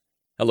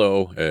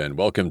Hello, and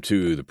welcome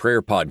to the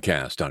prayer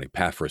podcast on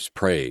Epaphras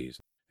Praise.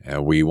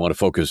 We want to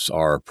focus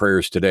our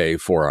prayers today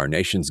for our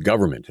nation's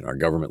government and our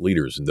government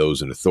leaders and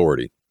those in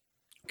authority,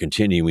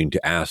 continuing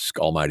to ask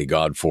Almighty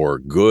God for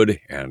good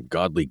and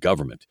godly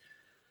government.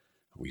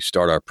 We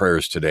start our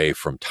prayers today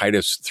from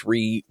Titus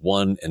 3,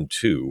 1 and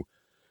 2,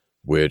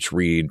 which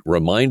read,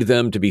 "Remind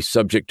them to be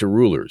subject to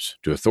rulers,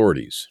 to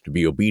authorities, to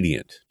be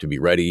obedient, to be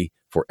ready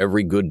for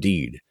every good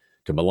deed,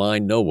 to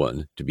malign no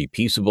one, to be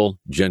peaceable,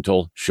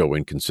 gentle,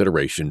 showing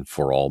consideration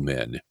for all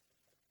men."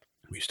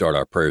 We start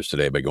our prayers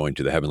today by going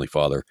to the Heavenly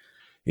Father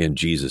in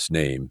Jesus'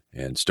 name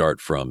and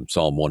start from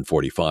Psalm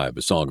 145,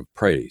 a song of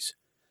praise.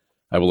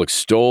 "I will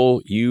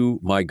extol you,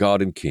 my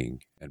God and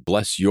King, and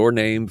bless your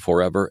name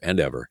forever and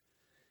ever.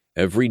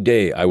 Every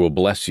day I will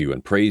bless you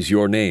and praise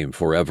your name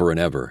forever and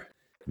ever.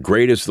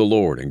 Great is the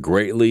Lord and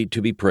greatly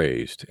to be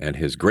praised, and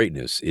his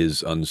greatness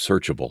is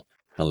unsearchable."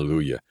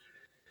 Hallelujah.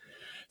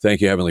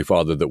 Thank you, Heavenly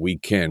Father, that we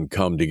can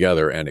come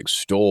together and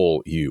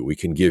extol you. We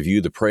can give you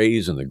the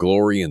praise and the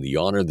glory and the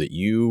honor that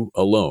you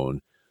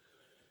alone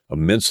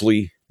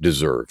immensely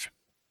deserve.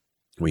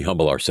 We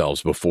humble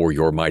ourselves before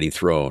your mighty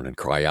throne and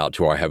cry out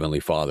to our Heavenly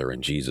Father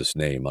in Jesus'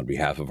 name on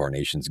behalf of our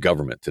nation's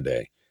government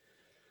today.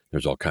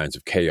 There's all kinds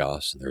of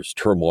chaos, there's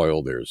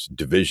turmoil, there's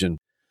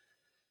division,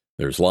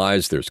 there's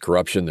lies, there's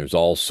corruption, there's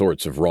all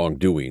sorts of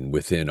wrongdoing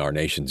within our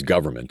nation's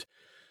government.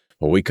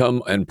 Well, we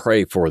come and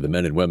pray for the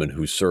men and women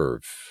who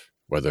serve,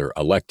 whether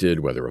elected,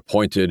 whether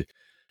appointed,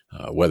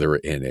 whether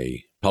in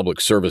a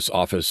public service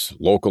office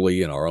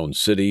locally in our own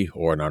city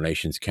or in our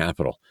nation's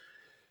capital.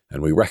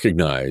 And we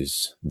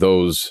recognize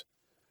those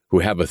who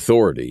have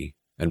authority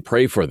and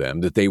pray for them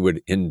that they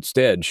would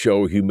instead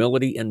show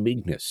humility and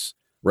meekness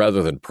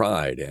rather than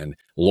pride and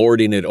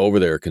lording it over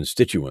their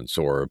constituents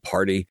or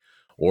party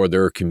or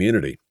their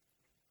community.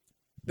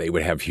 They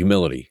would have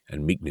humility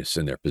and meekness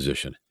in their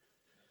position.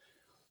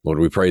 Lord,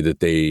 we pray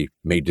that they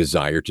may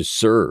desire to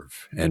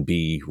serve and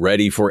be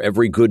ready for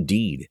every good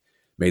deed.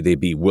 May they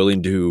be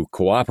willing to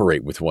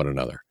cooperate with one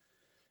another,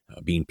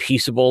 being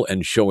peaceable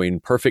and showing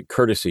perfect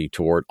courtesy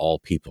toward all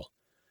people.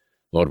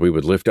 Lord, we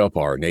would lift up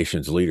our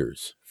nation's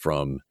leaders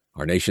from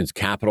our nation's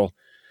capital,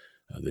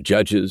 the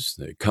judges,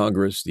 the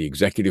Congress, the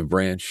executive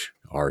branch,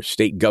 our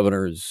state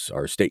governors,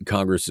 our state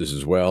congresses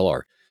as well,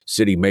 our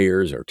city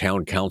mayors, our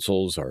town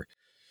councils, our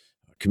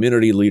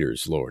community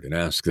leaders, Lord, and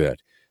ask that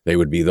they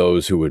would be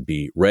those who would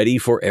be ready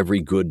for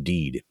every good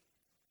deed.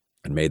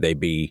 And may they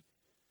be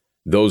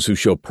those who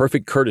show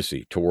perfect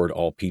courtesy toward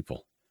all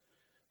people.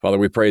 Father,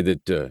 we pray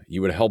that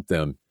you would help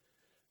them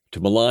to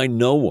malign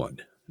no one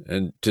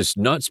and to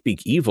not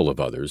speak evil of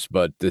others,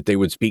 but that they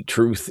would speak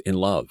truth in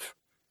love,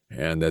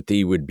 and that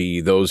they would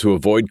be those who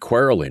avoid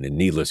quarreling and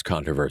needless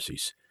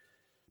controversies.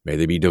 May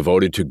they be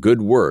devoted to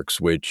good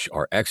works which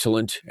are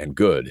excellent and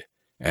good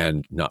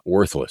and not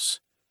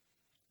worthless.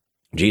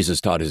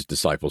 Jesus taught his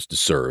disciples to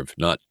serve,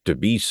 not to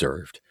be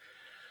served.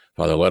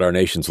 Father, let our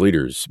nation's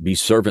leaders be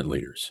servant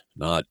leaders,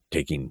 not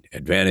taking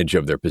advantage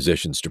of their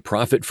positions to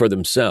profit for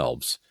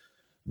themselves,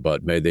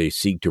 but may they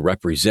seek to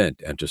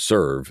represent and to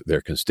serve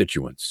their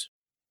constituents.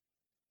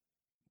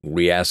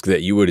 We ask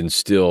that you would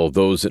instill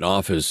those in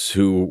office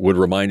who would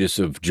remind us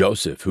of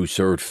Joseph, who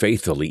served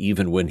faithfully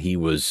even when he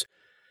was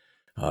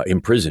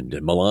imprisoned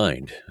and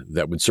maligned,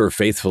 that would serve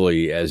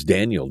faithfully as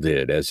Daniel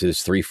did, as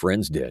his three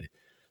friends did.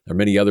 There are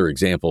many other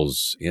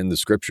examples in the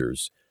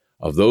scriptures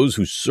of those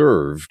who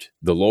served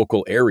the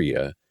local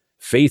area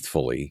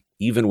faithfully,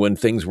 even when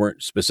things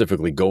weren't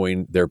specifically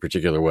going their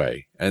particular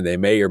way. And they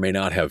may or may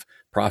not have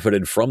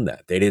profited from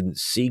that. They didn't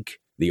seek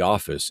the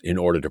office in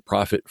order to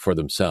profit for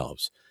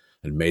themselves.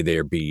 And may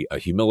there be a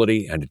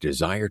humility and a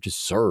desire to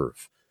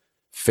serve,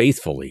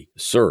 faithfully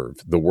serve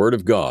the word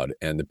of God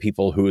and the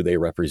people who they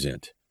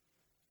represent.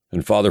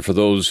 And Father, for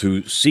those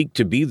who seek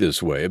to be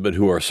this way, but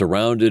who are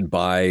surrounded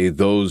by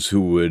those who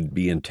would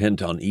be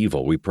intent on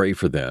evil, we pray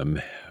for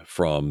them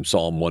from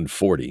Psalm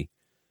 140,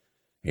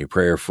 a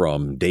prayer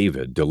from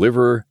David.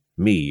 "Deliver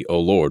me, O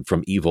Lord,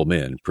 from evil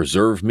men.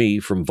 Preserve me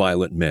from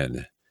violent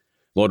men."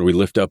 Lord, we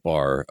lift up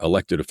our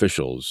elected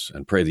officials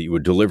and pray that you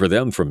would deliver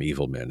them from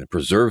evil men and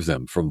preserve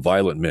them from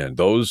violent men,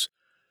 those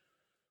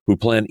who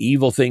plan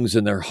evil things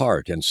in their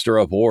heart and stir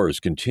up wars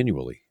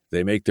continually.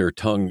 They make their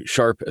tongue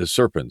sharp as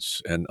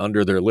serpents, and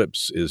under their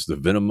lips is the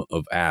venom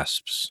of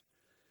asps.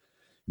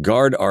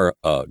 Guard our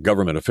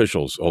government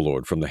officials, O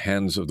Lord, from the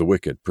hands of the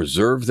wicked.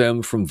 Preserve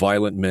them from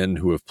violent men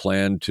who have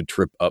planned to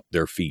trip up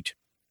their feet.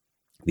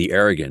 The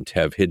arrogant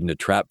have hidden a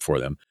trap for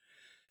them,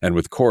 and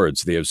with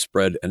cords they have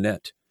spread a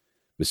net.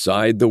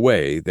 Beside the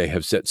way they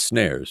have set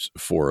snares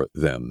for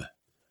them.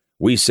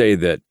 We say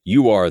that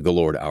you are the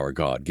Lord our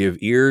God. Give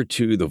ear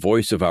to the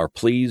voice of our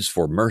pleas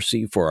for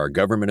mercy for our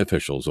government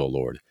officials, O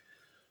Lord.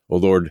 O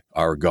Lord,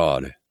 our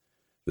God,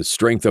 the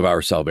strength of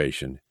our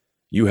salvation,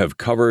 you have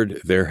covered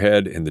their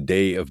head in the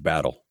day of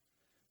battle.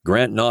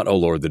 Grant not, O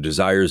Lord, the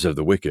desires of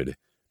the wicked.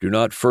 Do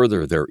not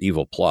further their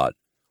evil plot,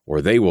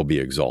 or they will be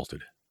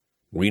exalted.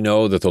 We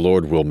know that the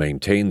Lord will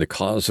maintain the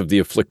cause of the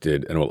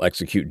afflicted and will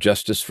execute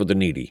justice for the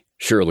needy.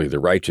 Surely the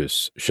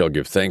righteous shall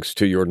give thanks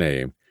to your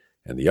name.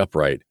 and the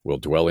upright will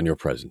dwell in your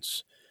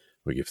presence.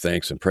 We give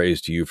thanks and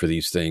praise to you for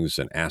these things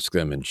and ask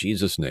them in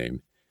Jesus'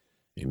 name.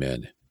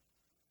 Amen.